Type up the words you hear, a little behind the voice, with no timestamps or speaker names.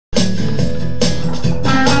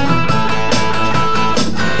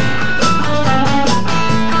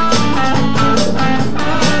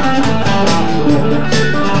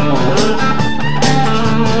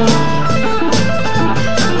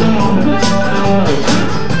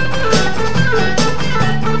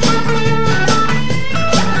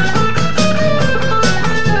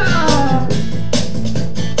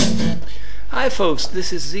folks,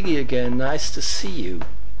 this is Siggi again. Nice to see you.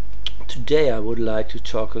 Today I would like to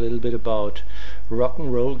talk a little bit about rock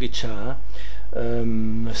and roll guitar,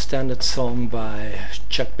 a standard song by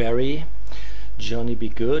Chuck Berry, Johnny Be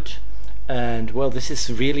Good. And well, this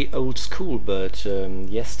is really old school, but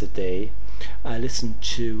yesterday I listened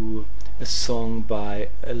to a song by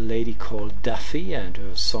a lady called Duffy, and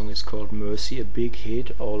her song is called Mercy, a big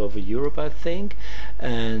hit all over Europe, I think,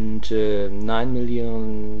 and 9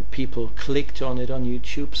 million people clicked on it on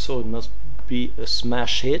YouTube, so it must be a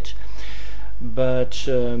smash hit. But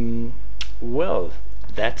well,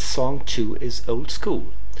 that song too is old school.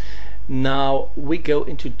 Now we go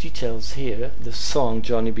into details here. The song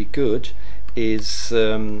Johnny Be Good is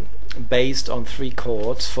based on 3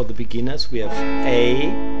 chords. For the beginners we have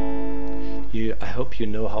A. I hope you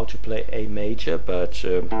know how to play A major, but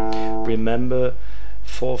remember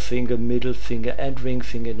forefinger, middle finger and ring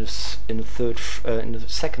finger in the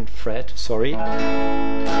second fret. Sorry.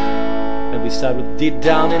 And we start with deep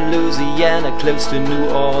down in Louisiana, close to New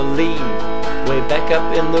Orleans, way back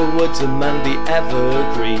up in the woods among the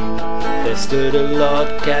evergreen. There stood a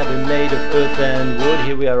log cabin made of earth and wood.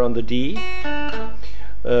 Here we are on the D.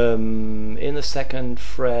 In the second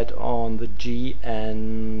fret on the G,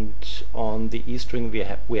 and on the E string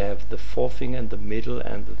we have the forefinger in the middle,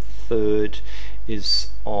 and the third is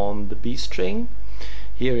on the B string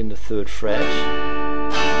here in the 3rd fret.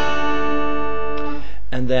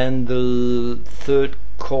 And then the 3rd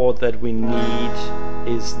chord that we need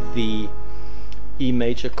is the E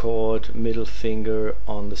major chord, middle finger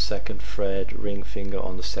on the 2nd fret, ring finger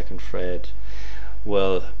on the 2nd fret.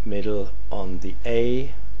 Well, middle on the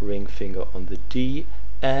A, ring finger on the D,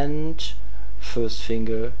 and 1st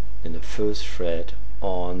finger in the 1st fret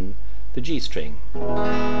on the G string.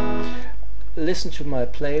 Listen to my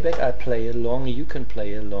playback. I play along, you can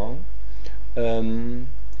play along.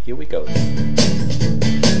 Here we go.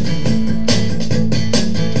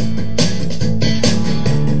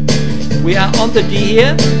 We are on the D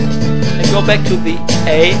here, and go back to the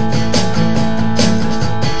A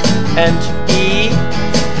and E,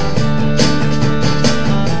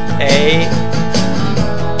 A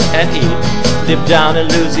and E. Live down in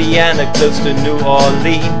Louisiana, close to New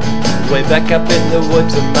Orleans, way back up in the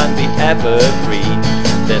woods among the evergreen.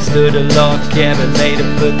 There stood a log cabin made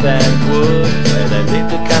of earth and wood, where there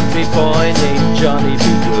lived a country boy named Johnny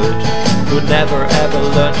Be Good, who never ever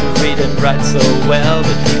learned to read and write so well,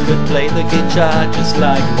 but he could play the guitar just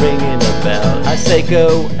like ringing a bell. I say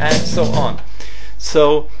go, and so on.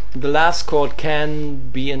 So the last chord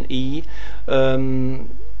can be an E,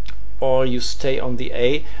 or you stay on the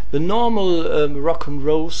A. The normal rock and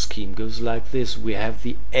roll scheme goes like this. We have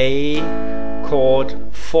the A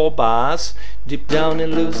chord, 4 bars, deep down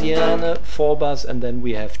in Louisiana, 4 bars, and then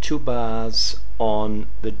we have 2 bars on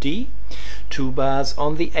the D, 2 bars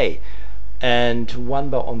on the A, and 1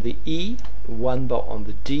 bar on the E, 1 bar on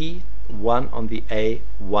the D, 1 on the A,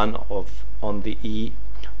 1 on the E,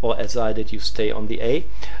 or as I did, you stay on the A.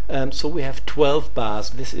 So we have 12 bars.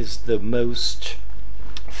 This is the most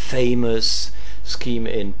famous scheme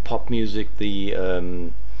in pop music, the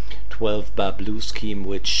 12-bar blues scheme,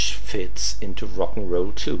 which fits into rock and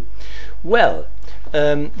roll too. Well,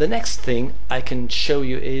 the next thing I can show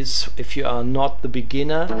you is, if you are not the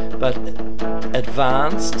beginner but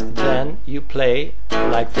advanced, then you play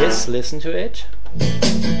like this. Listen to it.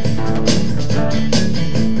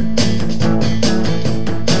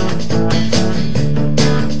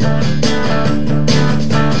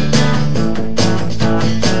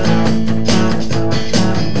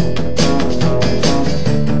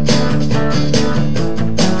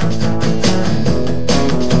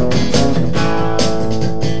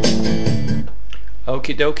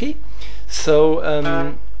 Okie dokie. So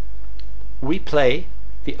we play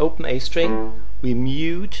the open A string, we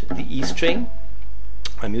mute the E string,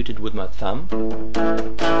 I mute it with my thumb,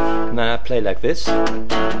 and then I play like this.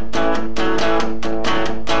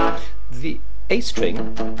 The A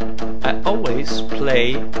string, I always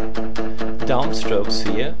play downstrokes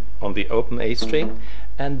here on the open A string,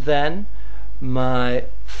 and then my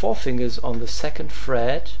forefingers on the 2nd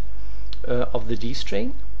fret of the D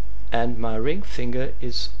string, and my ring finger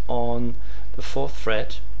is on the 4th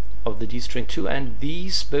fret of the D string too, and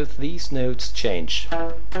both these notes change.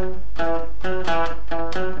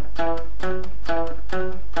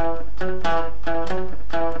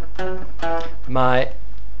 My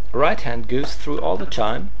right hand goes through all the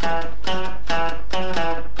time,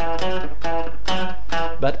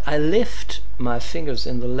 but I lift my fingers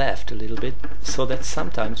in the left a little bit, so that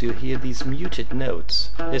sometimes you hear these muted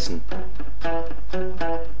notes. Listen.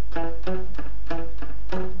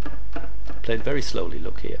 Played very slowly,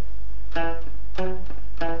 look here.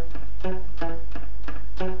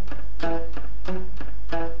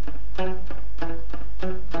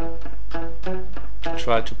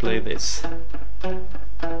 try to play this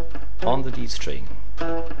on the D string.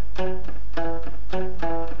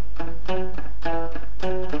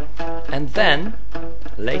 And then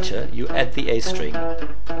later you add the A string.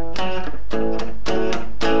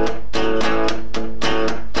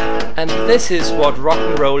 And this is what rock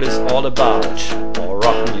and roll is all about, or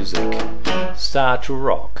rock music. Start to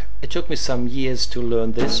rock. It took me some years to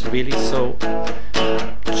learn this, really, so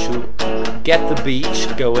to get the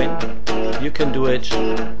beat going. You can do it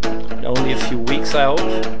in only a few weeks, I hope.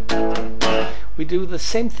 We do the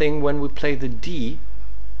same thing when we play the D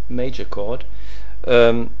major chord.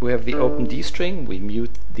 We have the open D string, we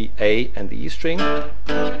mute the A and the E string.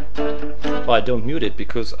 Well, I don't mute it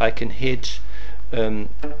because I can hit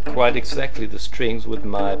quite exactly the strings with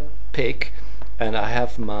my pick, and I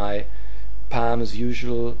have my palm as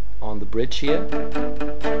usual on the bridge here.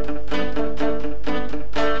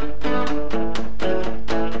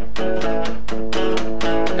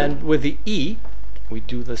 And with the E we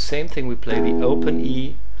do the same thing. We play the open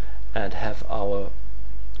E and have our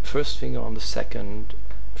first finger on the second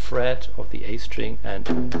fret of the A string and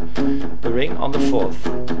the ring on the fourth.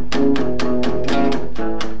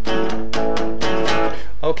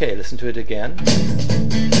 Okay, listen to it again.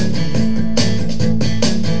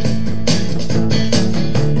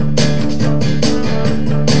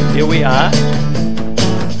 Here we are.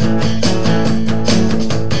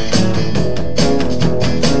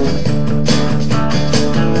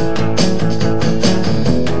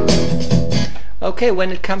 Okay,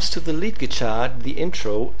 when it comes to the lead guitar, the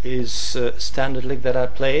intro is a standard lick that I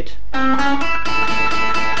played. I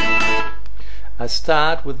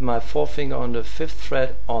start with my forefinger on the 5th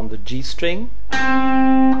fret on the G string,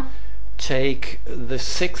 take the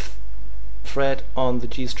 6th fret on the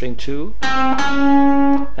G string too,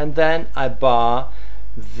 and then I bar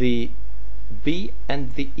the B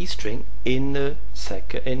and the E string in the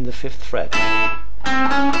 5th fret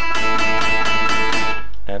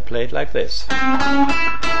and play it like this. 1,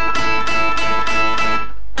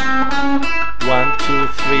 2,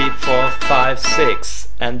 3, 4, 5, 6,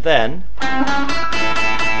 and then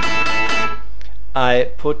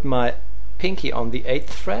I put my pinky on the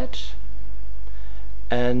 8th fret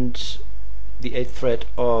and the 8th fret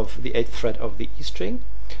of the E string,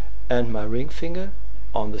 and my ring finger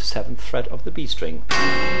on the 7th fret of the B string,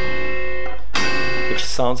 which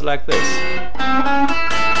sounds like this.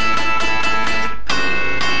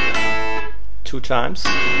 2 times,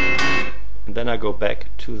 and then I go back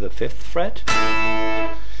to the 5th fret.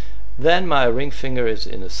 Then my ring finger is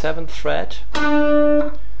in the 7th fret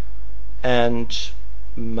and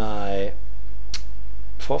my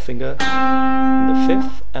forefinger in the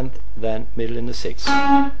 5th, and then middle in the 6th.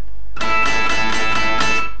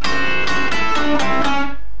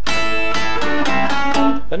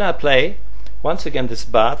 Then I play once again this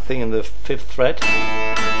bar thing in the 5th fret,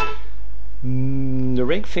 the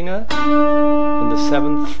ring finger in the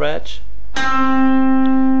 7th fret,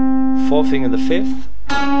 forefinger in the 5th,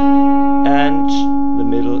 and the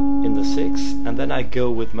middle in the 6th, and then I go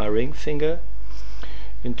with my ring finger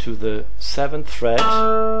into the 7th fret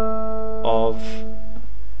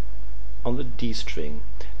on the D string.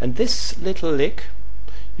 And this little lick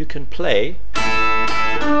you can play.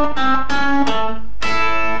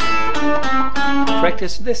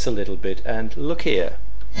 Practice this a little bit and look here.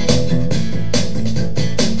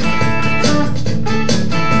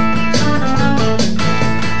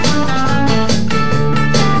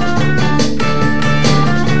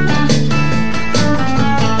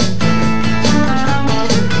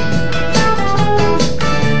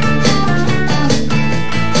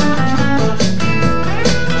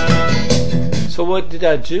 So what did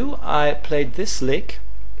I do? I played this lick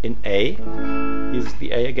in A. Here's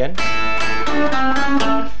the A again.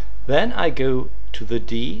 Then I go to the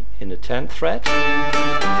D in the 10th fret.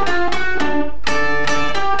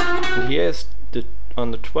 And here's on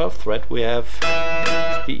the 12th fret we have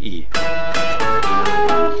the E.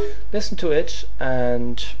 Listen to it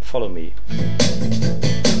and follow me.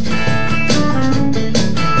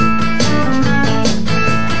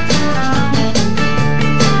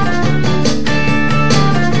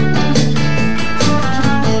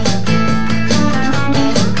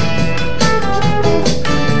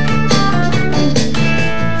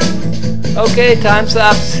 Okay, time's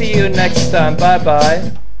up. See you next time. Bye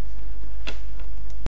bye.